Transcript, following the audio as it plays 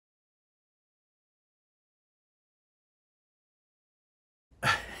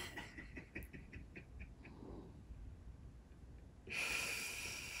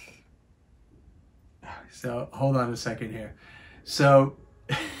So hold on a second here. So,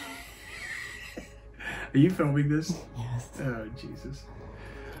 are you filming this? Yes. Oh, Jesus.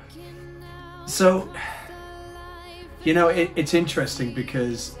 So, you know, it's interesting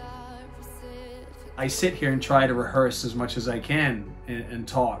because I sit here and try to rehearse as much as I can and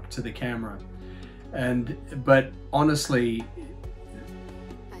talk to the camera. But honestly,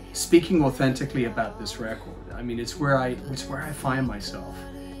 speaking authentically about this record, I mean, it's where I find myself.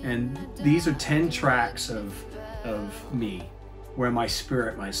 And these are 10 tracks of me, where my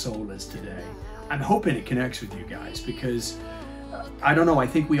spirit, my soul is today. I'm hoping it connects with you guys because I don't know, I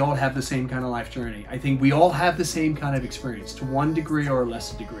think we all have the same kind of life journey. I think we all have the same kind of experience to one degree or a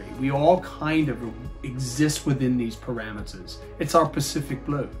lesser degree. We all kind of exist within these parameters. It's our Pacific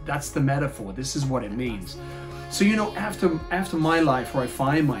blue. That's the metaphor. This is what it means. So, you know, after my life where I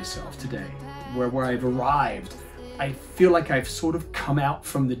find myself today, where I've arrived, I feel like I've sort of come out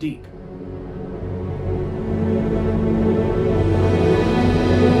from the deep.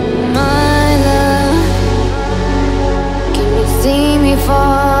 See me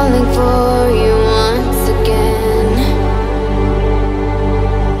falling for you once again,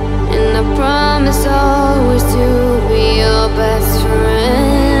 and I promise always to be your best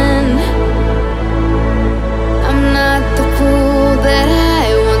friend. I'm not the fool that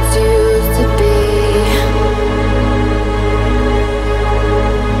I once used to be.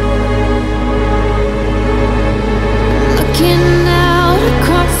 Looking out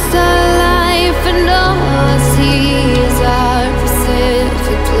across our life and all I see is our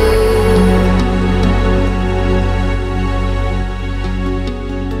Pacific blue.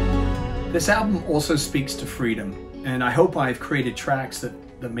 This album also speaks to freedom, and I hope I've created tracks that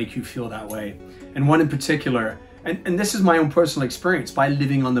make you feel that way. And one in particular, and this is my own personal experience by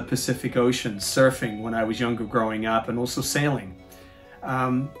living on the Pacific Ocean, surfing when I was younger growing up, and also sailing.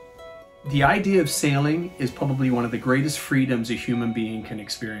 The idea of sailing is probably one of the greatest freedoms a human being can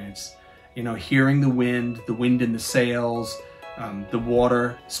experience. You know, hearing the wind in the sails, the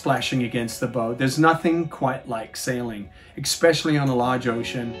water splashing against the boat. There's nothing quite like sailing, especially on a large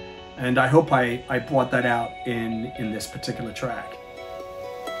ocean. And I hope I brought that out in this particular track.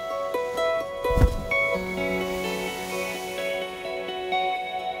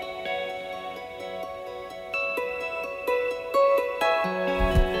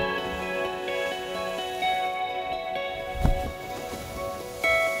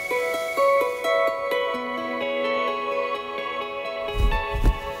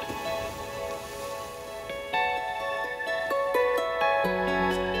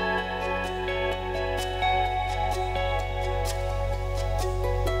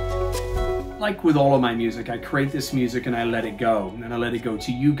 Like with all of my music, I create this music and I let it go. And I let it go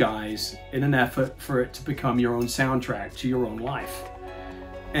to you guys in an effort for it to become your own soundtrack to your own life.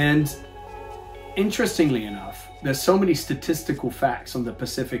 And interestingly enough, there's so many statistical facts on the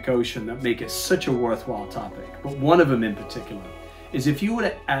Pacific Ocean that make it such a worthwhile topic. But one of them in particular is if you were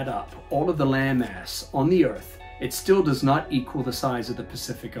to add up all of the landmass on the Earth, it still does not equal the size of the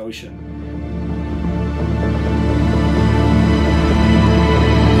Pacific Ocean.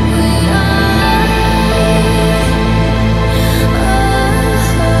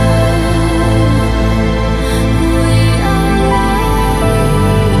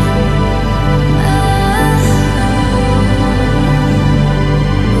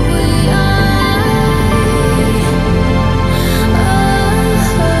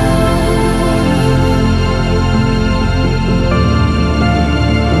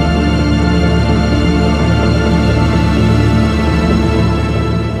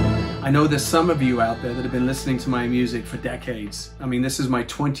 I know there's some of you out there that have been listening to my music for decades. I mean, this is my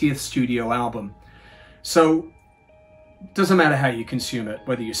 20th studio album. So, it doesn't matter how you consume it,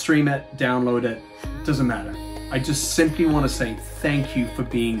 whether you stream it, download it, doesn't matter. I just simply want to say thank you for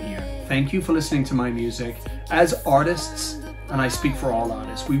being here. Thank you for listening to my music. As artists, and I speak for all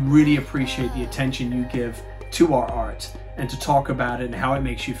artists, we really appreciate the attention you give to our art and to talk about it and how it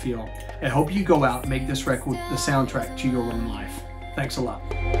makes you feel. I hope you go out and make this record the soundtrack to your own life. Thanks a lot.